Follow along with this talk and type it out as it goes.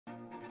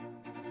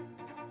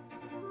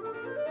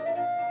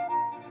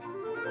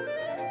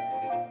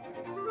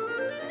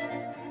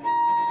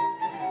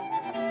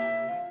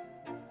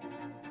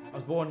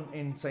born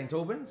in St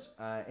Albans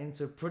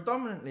into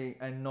predominantly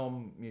a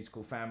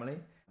non-musical family.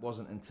 It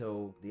wasn't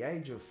until the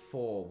age of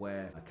 4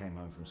 where I came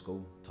home from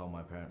school, told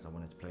my parents I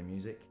wanted to play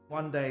music.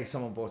 One day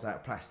someone brought out a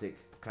plastic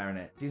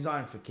clarinet,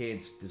 designed for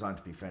kids, designed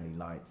to be fairly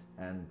light,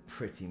 and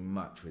pretty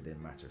much within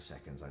a matter of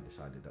seconds I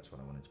decided that's what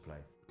I wanted to play.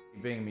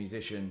 Being a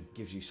musician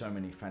gives you so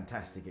many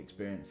fantastic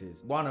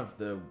experiences. One of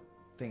the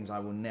things I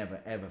will never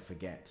ever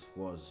forget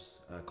was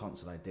a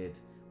concert I did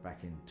back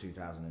in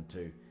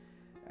 2002,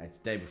 a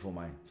day before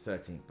my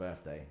 13th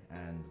birthday,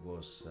 and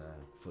was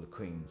for the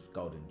Queen's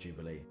Golden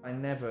Jubilee. I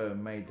never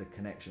made the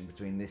connection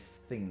between this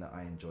thing that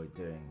I enjoyed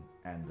doing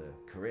and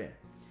a career.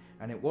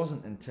 And it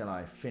wasn't until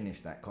I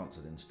finished that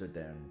concert and stood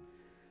there, and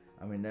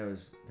I mean there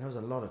was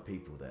a lot of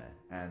people there,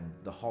 and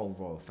the whole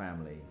royal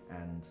family,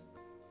 and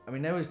I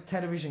mean there was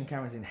television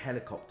cameras in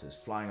helicopters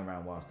flying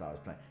around whilst I was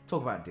playing.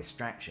 Talk about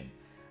distraction.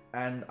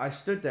 And I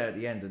stood there at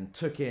the end and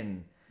took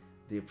in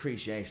the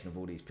appreciation of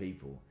all these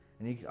people.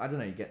 And I don't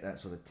know, you get that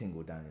sort of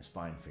tingle down your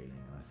spine feeling.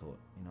 And I thought,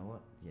 you know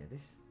what? Yeah,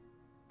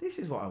 this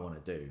is what I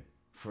want to do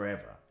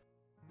forever.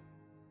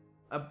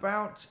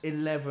 About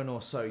 11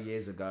 or so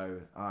years ago,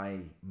 I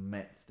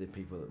met the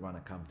people that run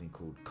a company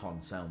called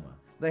Concerto.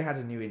 They had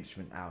a new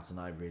instrument out and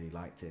I really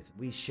liked it.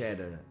 We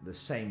shared the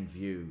same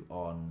view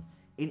on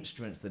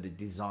instruments that are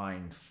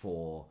designed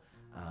for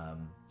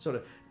sort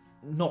of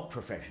not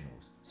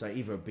professionals. So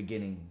either a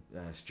beginning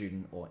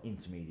student or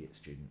intermediate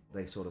student.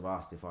 They sort of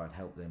asked if I'd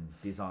help them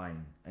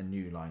design a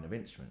new line of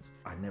instruments.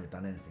 I'd never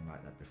done anything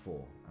like that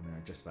before. I mean,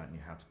 I just about knew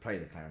how to play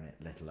the clarinet,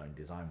 let alone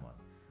design one.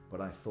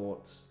 But I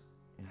thought,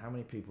 how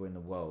many people in the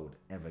world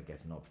ever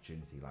get an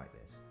opportunity like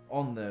this?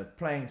 On the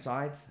playing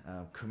side,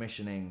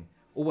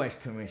 always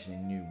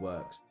commissioning new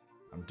works.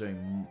 I'm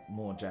doing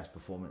more jazz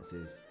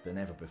performances than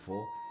ever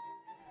before.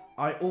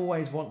 I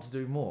always want to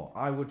do more.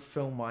 I would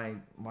fill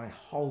my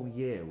whole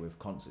year with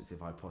concerts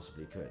if I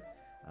possibly could.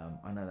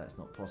 I know that's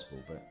not possible,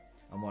 but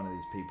I'm one of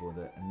these people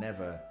that are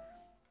never,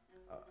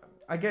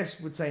 I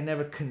guess would say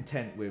never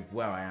content with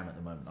where I am at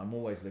the moment. I'm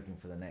always looking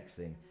for the next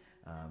thing,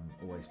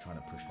 always trying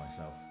to push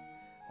myself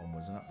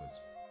onwards and upwards.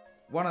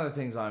 One of the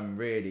things I'm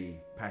really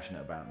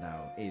passionate about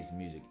now is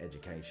music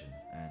education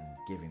and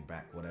giving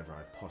back whatever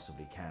I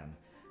possibly can.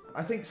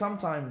 I think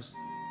sometimes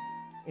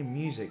in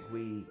music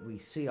we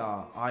see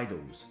our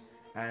idols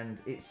and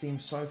it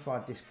seems so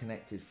far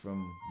disconnected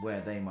from where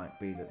they might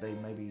be that they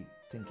maybe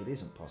think it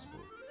isn't possible.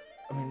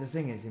 I mean, the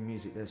thing is, in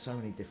music there's so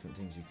many different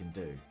things you can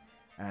do,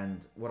 and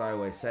what I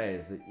always say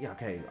is that, yeah,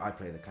 okay, I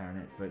play the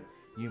clarinet, but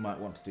you might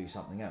want to do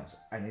something else,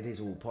 and it is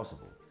all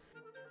possible.